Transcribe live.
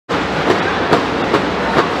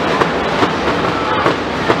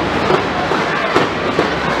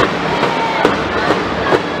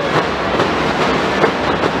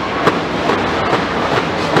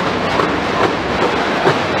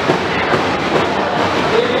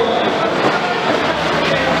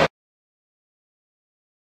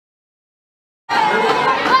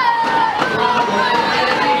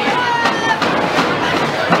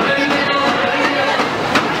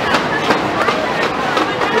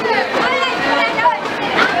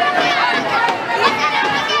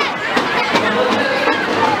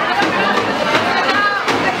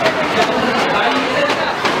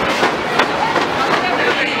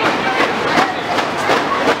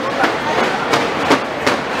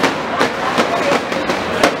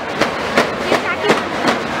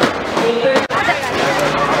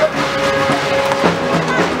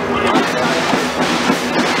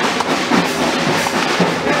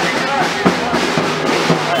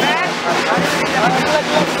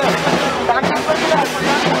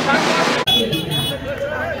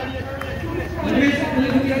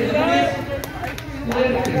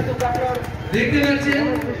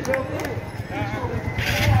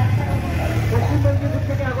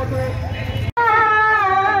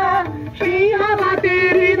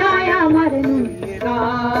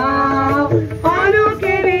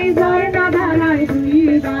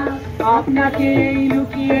নাকে এই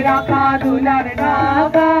লুকিয়ে রাখা দোলার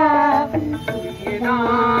ঢাকা ধুইয়ে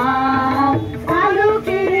দাও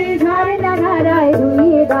আলোকের ঝর্ণা ধারায়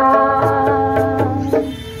ধুইয়ে দাও।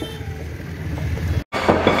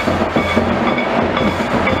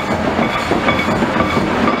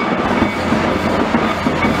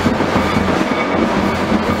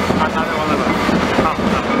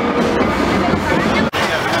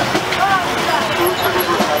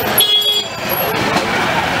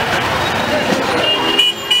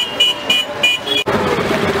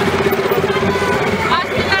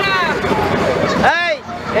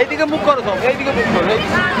 এইদিকে মুখ করো সব, এইদিকে মুখ করো,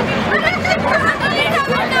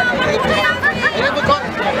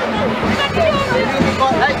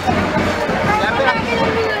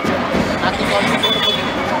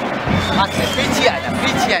 পিছিয়ে আয়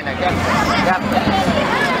না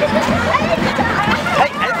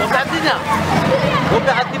হাত দিবি না,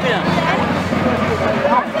 হাত দিবি না।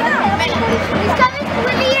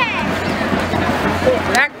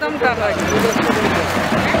 একদম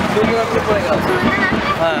পড়ে গেল।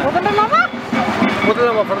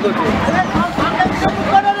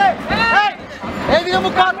 হ্যাঁ এইদিকে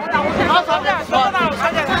মুখ কর,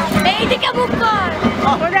 এইদিকে মুখ কর,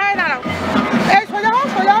 সোজা দাঁড়াও, এই সোজা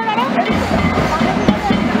দাঁড়াও।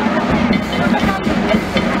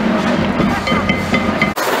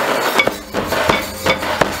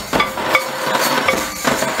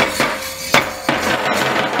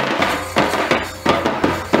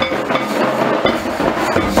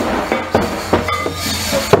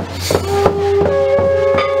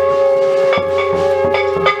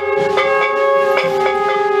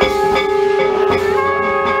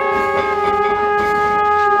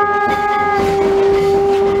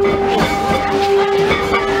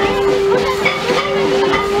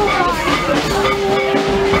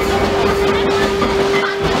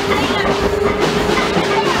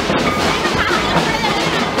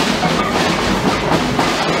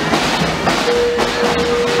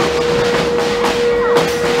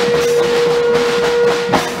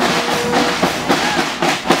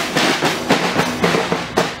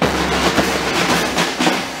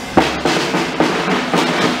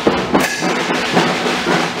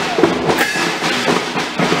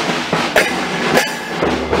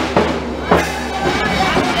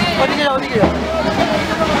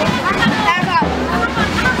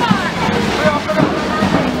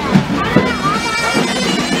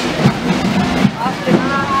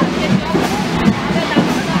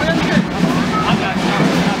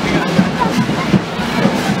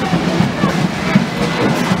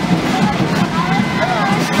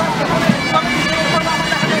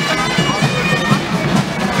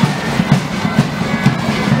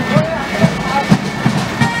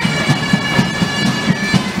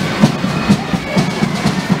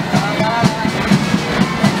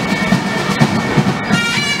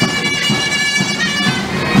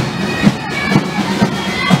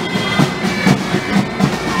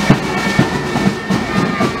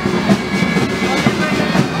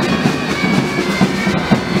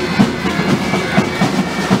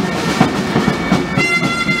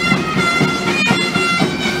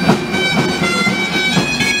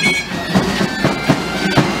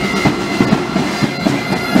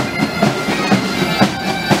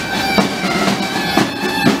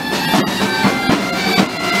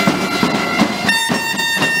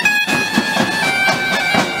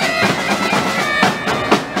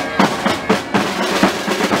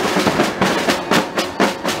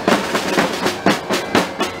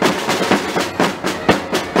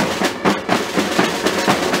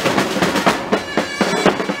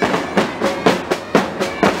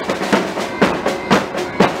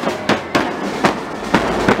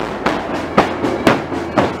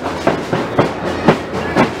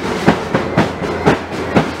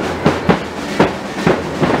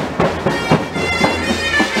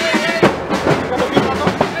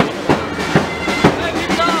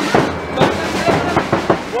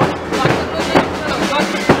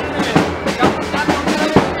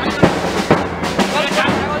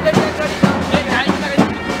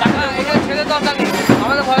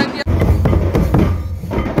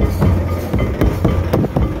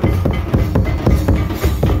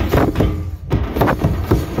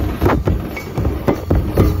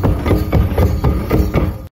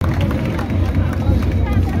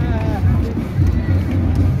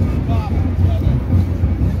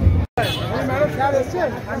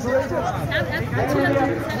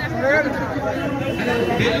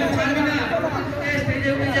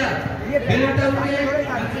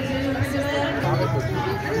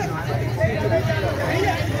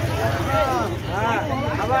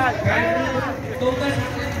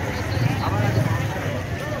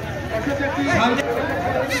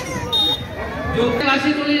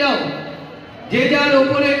 ক্লাসে চলে যাও, যে যার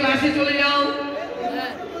উপরে ক্লাসে চলে যাও,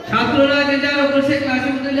 ছাত্ররা যে যার উপরে সে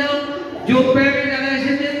ক্লাসে চলে যাও। যোগ ব্যায়ামে যারা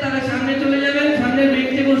এসেছেন তারা সামনে চলে যাবেন, সামনে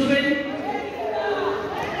বেঞ্চে বসবেন।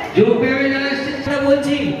 যোগ ব্যায়ামে যারা এসেছেন তারা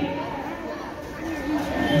বলছি,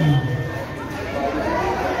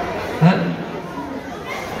 হ্যাঁ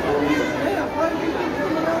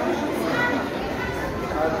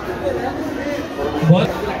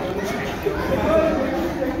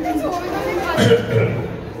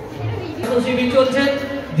শিবির চলছে।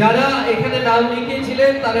 যারা এখানে নাম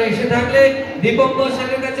লিখিয়েছিলেন তারা এসে থাকলে দীপঙ্কর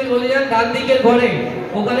স্যারের কাছে চলে যান, ডান দিকের ঘরে,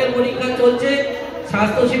 ওখানে পরীক্ষা চলছে।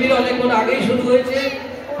 স্বাস্থ্য শিবির অনেকক্ষণ আগেই শুরু হয়েছে।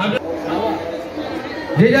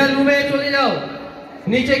 যে যার রুমে চলে যাও,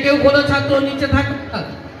 নিচে কেউ কোনো ছাত্র নিচে থাকবে না।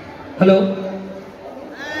 হ্যালো,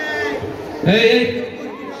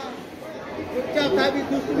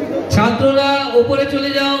 ছাত্ররা উপরে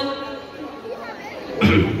চলে যাও।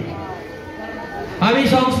 আমি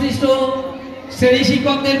সংশ্লিষ্ট শ্রেণী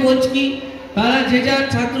শিক্ষকদের বলছি, তারা যে যার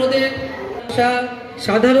ছাত্রদের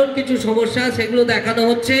সাধারণ কিছু সমস্যা সেগুলো দেখানো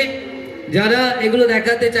হচ্ছে। যারা এগুলো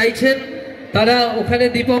দেখাতে চাইছেন তারা ওখানে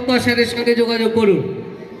দীপঙ্কর স্যারের সঙ্গে যোগাযোগ করুন।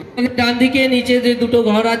 ডান দিকে নিচে যে দুটো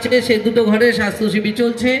ঘর আছে সেই দুটো ঘরে স্বাস্থ্য শিবির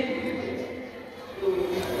চলছে।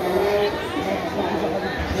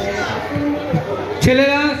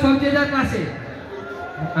 ছেলেরা সব যে যার ক্লাসে,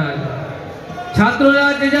 ছাত্ররা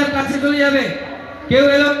যে যার ক্লাসে চলে যাবে। কেউ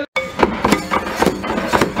এলো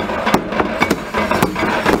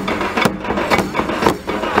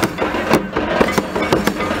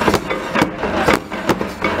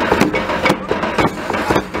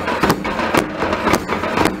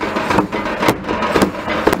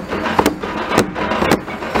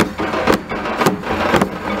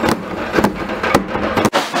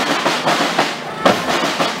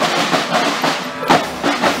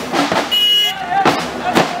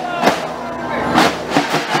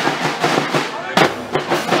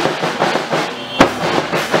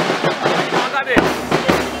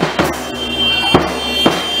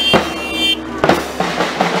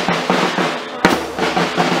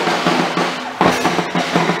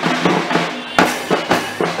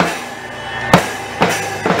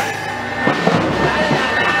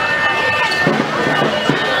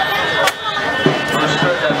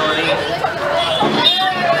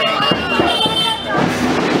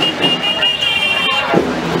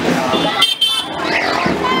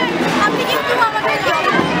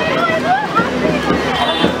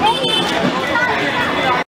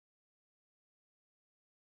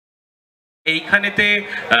এইখানেতে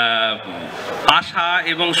আসা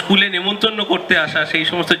এবং স্কুলে নেমন্তন্ন করতে আসা সেই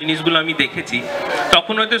সমস্ত জিনিসগুলো আমি দেখেছি।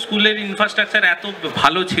 তখন হয়তো স্কুলের ইনফ্রাস্ট্রাকচার এত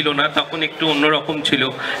ভালো ছিল না, তখন একটু অন্যরকম ছিল,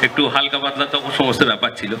 একটু হালকা পাতলা তখন সমস্ত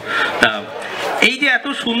ব্যাপার ছিল। তা এই যে এত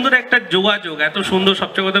সুন্দর একটা যোগাযোগ, এত সুন্দর,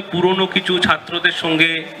 সবচেয়ে কথা পুরনো কিছু ছাত্রদের সঙ্গে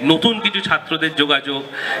নতুন কিছু ছাত্রদের যোগাযোগ,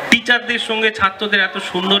 টিচারদের সঙ্গে ছাত্রদের এত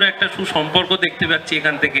সুন্দর একটা সুসম্পর্ক দেখতে পাচ্ছি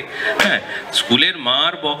এখান থেকে। হ্যাঁ, স্কুলের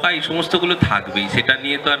মার বকা এই সমস্তগুলো থাকবেই, সেটা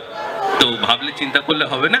নিয়ে তো আর তো ভাবলে চিন্তা করলে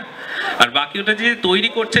হবে না। আর বাকি ওটা যে তৈরি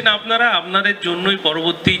করছেন আপনারা, আপনাদের জন্যই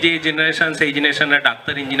পরবর্তী যে জেনারেশন সেই জেনারেশনরা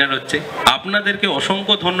ডাক্তার ইঞ্জিনিয়ার হচ্ছে। আপনাদেরকে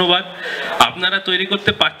অসংখ্য ধন্যবাদ। আপনারা তৈরি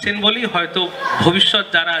করতে পারছেন বলেই হয়তো ভবিষ্যৎ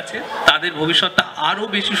যারা আছে তাদের ভবিষ্যৎটা আরও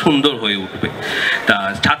বেশি সুন্দর হয়ে উঠবে। তা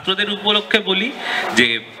ছাত্রদের উপলক্ষে বলি যে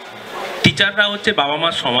টিচাররা হচ্ছে বাবা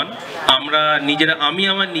মার সমান। আমরা নিজেরা, আমি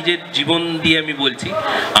আমার নিজের জীবন দিয়ে আমি বলছি,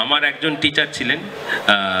 আমার একজন টিচার ছিলেন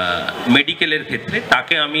মেডিকেলের ক্ষেত্রে,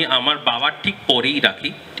 তাকে আমি আমার বাবার ঠিক পরেই রাখি।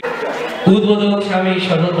 উদ্বোধক স্বামী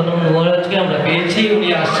সনাতনানন্দ মহারাজকে আমরা পেয়েছি, উনি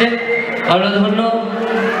আসছেন, আমরা ধন্য,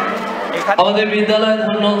 আমাদের বিদ্যালয়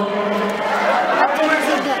ধন্য।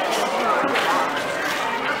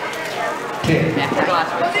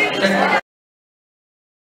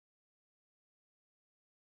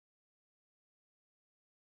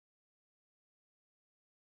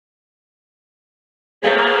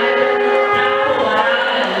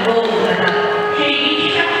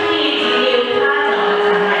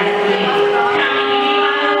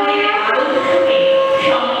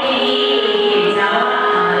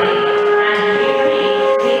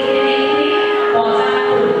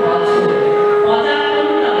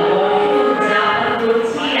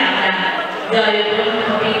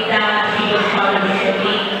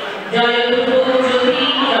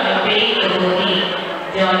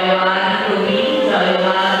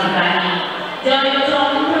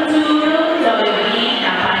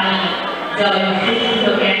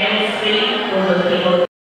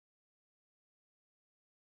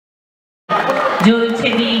 জ্বলছে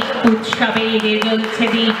দীপ উৎসবের, জ্বলছে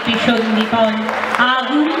দীপ ভীষণ দীপন,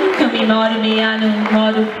 আগুন তুমি মর্মে আনো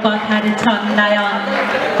মরুক কথার ছন্দায়ন।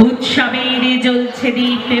 উৎসবের জ্বলছে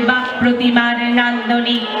দীপ বাক প্রতিমার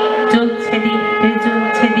নান্দনিক, জ্বলছে দীপ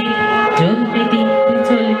জ্বলছে দীপ, জ্বলবে দীপ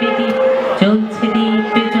জ্বলবে দীপ, জ্বলছে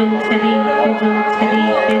দীপ জ্বলছে দীপ, জ্বলছে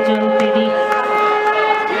দীপ জ্বলবে দীপ।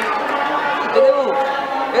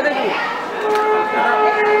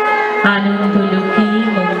 আনন্দ লোকে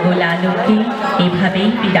মঙ্গল আলোকে এভাবেই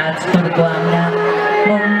বিরাজ করবো আমরা।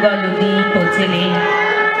 মঙ্গল দ্বীপ জেলে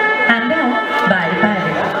আমরা বারবার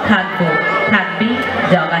থাকবো, থাকবে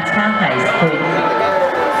জগাছা হাই স্কুল।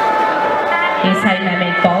 এসআই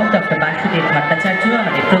ম্যামের পর ডক্টর বাসুদেব ভট্টাচার্য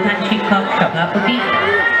আমাদের প্রধান শিক্ষক, সভাপতি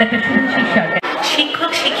ডক্টর শুভাশিস সরকার।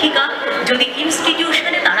 শিক্ষক শিক্ষিকা যদি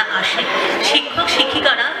ইনস্টিটিউশনে তারা আসে, শিক্ষক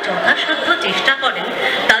শিক্ষিকারা যথাসাধ্য চেষ্টা করেন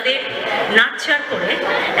তাদের নার্চার করে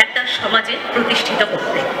একটা সমাজে প্রতিষ্ঠিত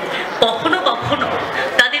করতে। কখনো কখনো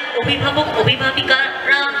তাদের অভিভাবক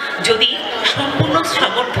অভিভাবিকারা যদি সম্পূর্ণ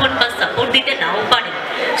সমর্থন বা সাপোর্ট দিতে নাও পারেন,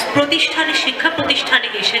 প্রতিষ্ঠানে শিক্ষা প্রতিষ্ঠানে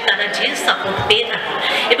এসে তারা যে সাপোর্ট পেয়ে থাকে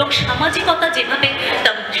এবং সামাজিকতা যেভাবে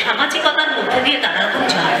সামাজিকতার মধ্যে দিয়ে তারা এখন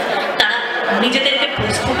যায়, তারা নিজেদেরকে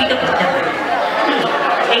প্রস্ফুটিত করতে পারে।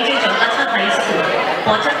 এই যে জগাছা হাই স্কুল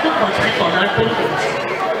 75 বছরে পদার্পণ করছে,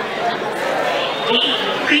 এই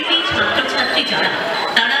কৃতি ছাত্রছাত্রী যারা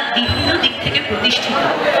তারা বিভিন্ন দিক থেকে প্রতিষ্ঠিত,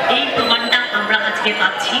 এই প্রমাণটা আমরা আজকে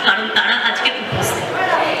পাচ্ছি, কারণ তারা আজকে উপস্থিত।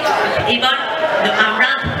 এবার আমরা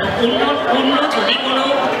অন্য যদি কোনো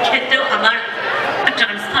ক্ষেত্রেও আমার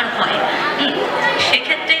ট্রান্সফার হয়,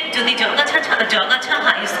 সেক্ষেত্রে যদি জগাছা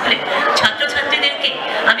হাই স্কুলে ছাত্রছাত্রীদেরকে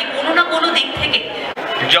আমি কোনো না কোনো দিক থেকে,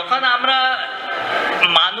 যখন আমরা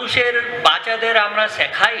মানুষের বাচ্চাদের আমরা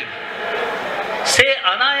শেখাই, সে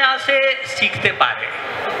অনায়াসে শিখতে পারে।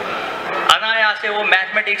 অনায়াসে ও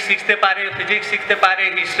ম্যাথমেটিক্স শিখতে পারে, ফিজিক্স শিখতে পারে,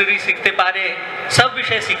 হিস্ট্রি শিখতে পারে, সব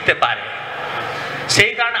বিষয় শিখতে পারে।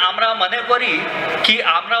 সেই কারণে আমরা মনে করি কি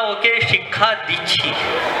আমরা ওকে শিক্ষা দিচ্ছি,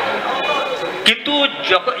 কিন্তু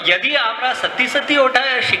যদি আমরা সত্যি সত্যি ওটা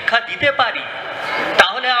শিক্ষা দিতে পারি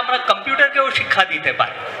তাহলে আমরা কম্পিউটারকেও শিক্ষা দিতে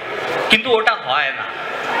পারি, কিন্তু ওটা হয় না।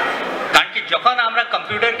 কারণ কি যখন আমরা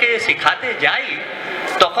কম্পিউটারকে শেখাতে যাই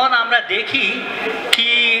তখন আমরা দেখি কি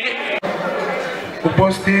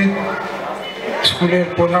উপস্থিত স্কুলের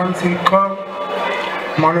প্রধান শিক্ষক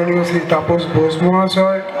মাননীয় শ্রী তাপস বোস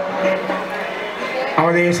মহাশয়,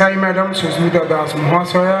 আমাদের এসআই ম্যাডাম সুস্মিতা দাস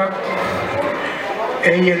মহাশয়া,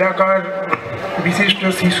 এই এলাকার বিশিষ্ট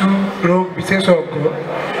শিশু রোগ বিশেষজ্ঞ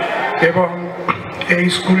এবং এই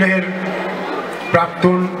স্কুলের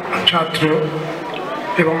প্রাক্তন ছাত্র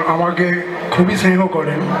এবং আমাকে খুবই স্নেহ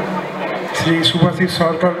করেন শ্রী শুভাশিস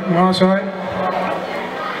সরকার মহাশয়,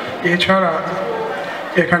 এছাড়া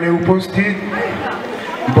এখানে উপস্থিত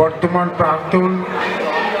বর্তমান প্রাক্তন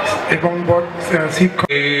এবং শিক্ষক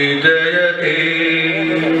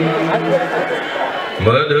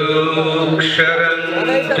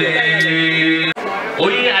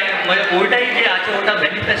ওইটাই যে আছে ওটা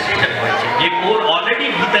ম্যানিফেস্টেশন হয়েছে, যে ওর অলরেডি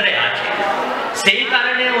ভিতরে আছে, সেই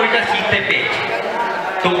কারণে ওইটা শিখতে পেয়েছে।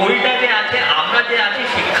 তো ওইটা যে আছে, আমরা যে আছি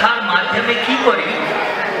শিক্ষার মাধ্যমে কি করি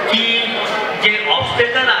কি যে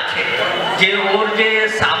অবস্টেকল আছে যে ওর যে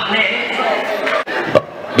সামনে।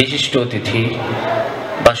 বিশিষ্ট অতিথি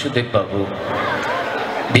বাসুদেব বাবু,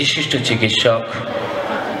 বিশিষ্ট চিকিৎসক,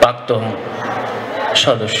 প্রাক্তন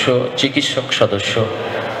সদস্য, চিকিৎসক সদস্য,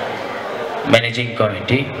 ম্যানেজিং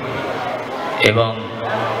কমিটি এবং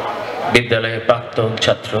বিদ্যালয়ের প্রাক্তন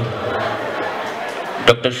ছাত্র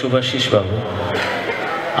ডক্টর শুভাশিস বাবু,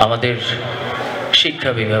 আমাদের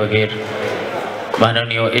শিক্ষা বিভাগের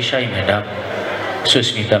মাননীয় এসআই ম্যাডাম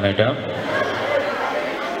সুস্মিতা ম্যাডাম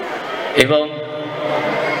এবং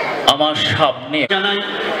আমার সামনে জানাই।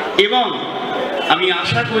 এবং আমি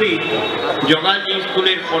আশা করি জগাজি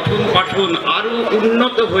স্কুলের পঠন পাঠন আরও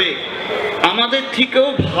উন্নত হয়ে আমাদের থেকেও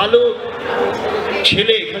ভালো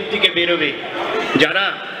ছেলে এখান থেকে বেরোবে, যারা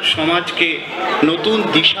সমাজকে নতুন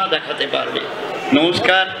দিশা দেখাতে পারবে।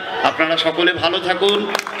 নমস্কার, আপনারা সকলে ভালো থাকুন।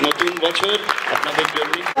 নতুন বছর আপনাদের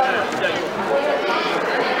জন্য।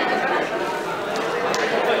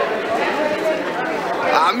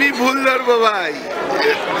 আমি ভুল ধরবো ভাই।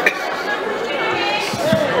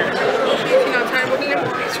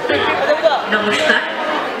 নমস্কার।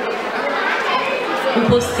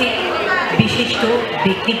 উপস্থিত বিশিষ্ট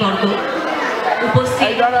ব্যক্তিবর্গ,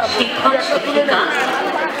 উপস্থিত শিক্ষক শিক্ষিকা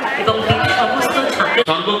এবং সমস্ত ছাত্র,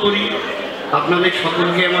 সর্বোপরি আপনাদের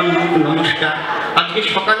সকলকে আমার নমস্কার। আজকে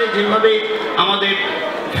সকালে যেভাবে আমাদের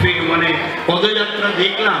পদযাত্রা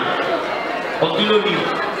দেখলাম, অতুলনীয়।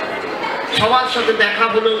 সবার সাথে দেখা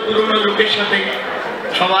হলো, পুরনো লোকের সাথে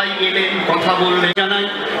সবাই এলেন, কথা বললেন জানাই।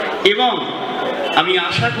 এবং আমি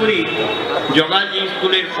আশা করি জগাজি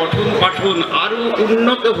স্কুলের পঠন পাঠন আরও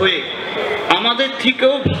উন্নত হয়ে আমাদের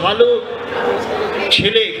থেকেও ভালো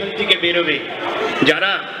ছেলে এখান থেকে বেরোবে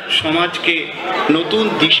যারা সমাজকে নতুন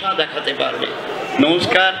দিশা দেখাতে পারবে।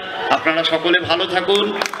 নমস্কার, আপনারা সকলে ভালো থাকুন।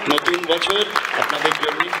 নতুন বছর আপনাদের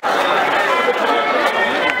জন্য।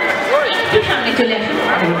 সামনে চলে আসুন।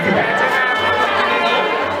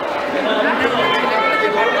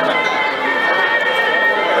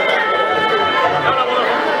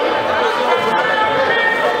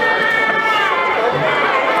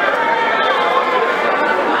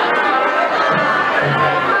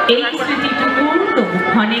 এই স্মৃতিটুকু তবু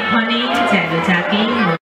ক্ষণে ক্ষণে যেন জাগে।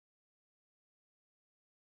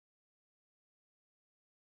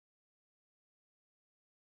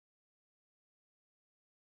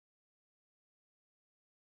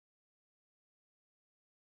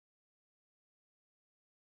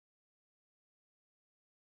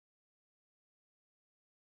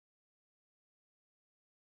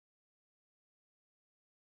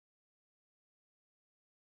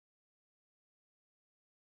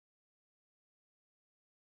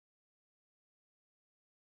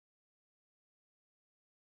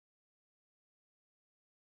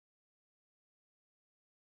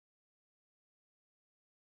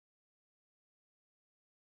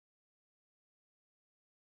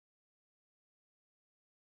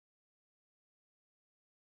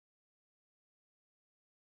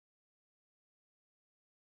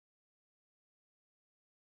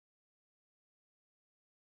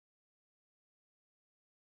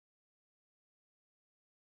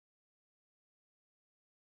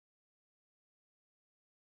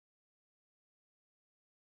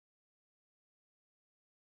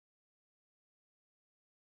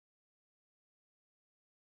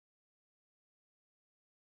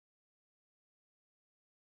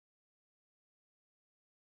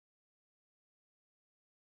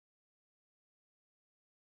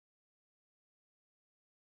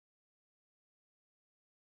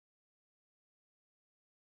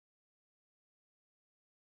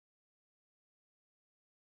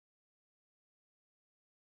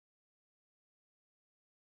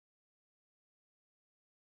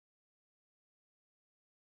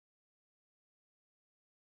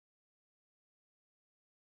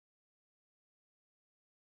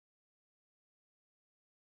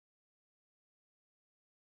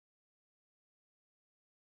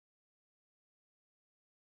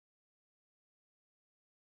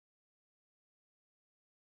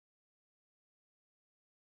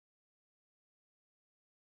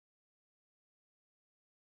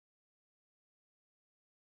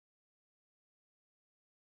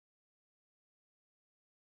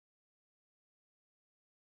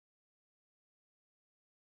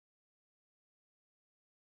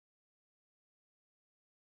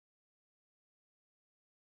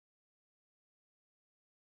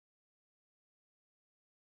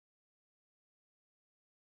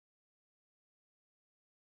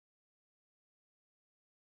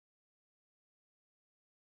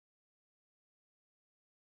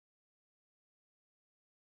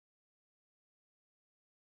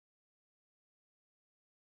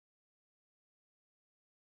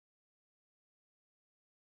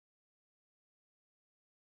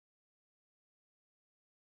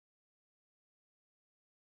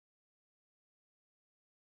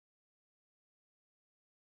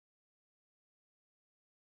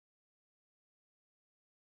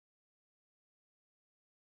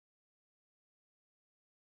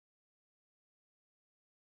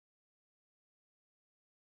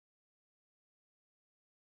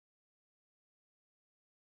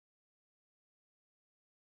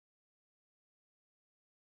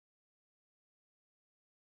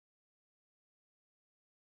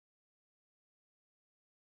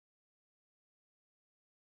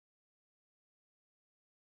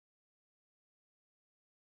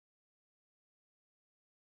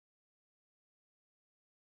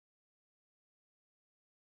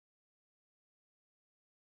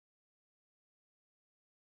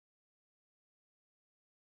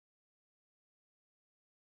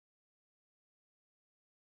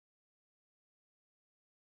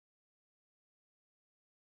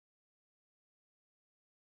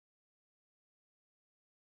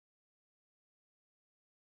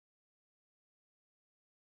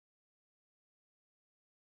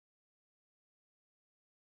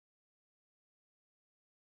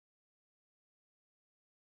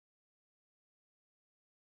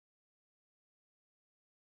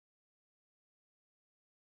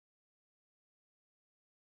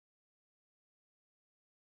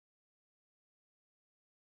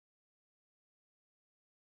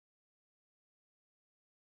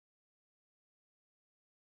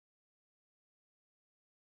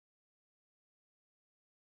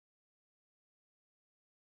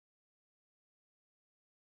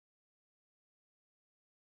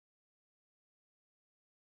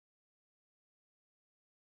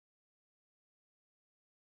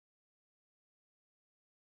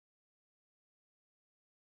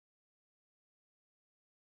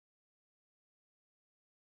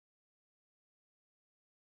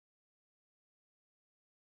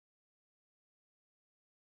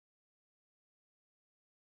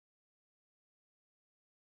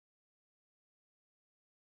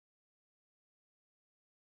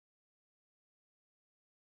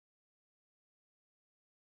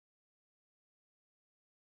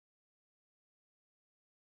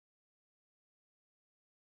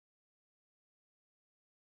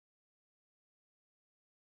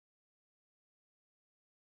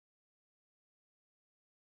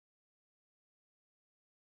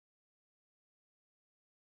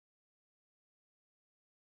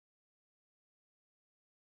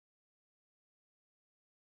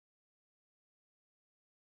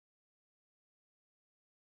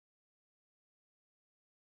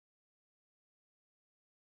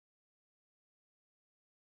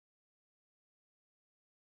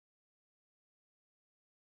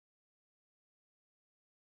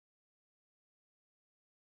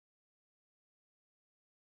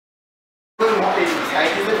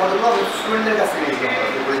 সায়েন্টিস্টের ফটোগুলো আমি স্টুডেন্টের কাছ থেকে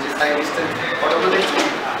নিয়েছিলাম, সায়েন্টিস্টের ফটোগুলো দেখছি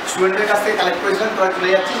স্টুডেন্টের কাছ থেকে কালেক্ট করেছিলাম, তোরা চলে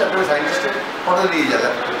যাচ্ছিস তারপরে সায়েন্টিস্টের ফটো দিয়ে যাবে।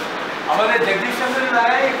 আমাদের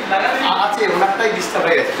আছে ওনারটাই ডিস্টার্ব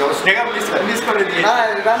হয়ে গেছে, মিস করে দিয়ে না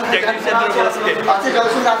আছে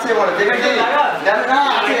জলসুন আছে বলে দেখেন না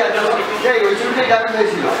আছে ওই জন্যই জানানো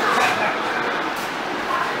হয়েছিল।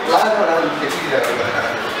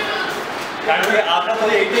 আপনার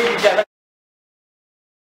এইটাই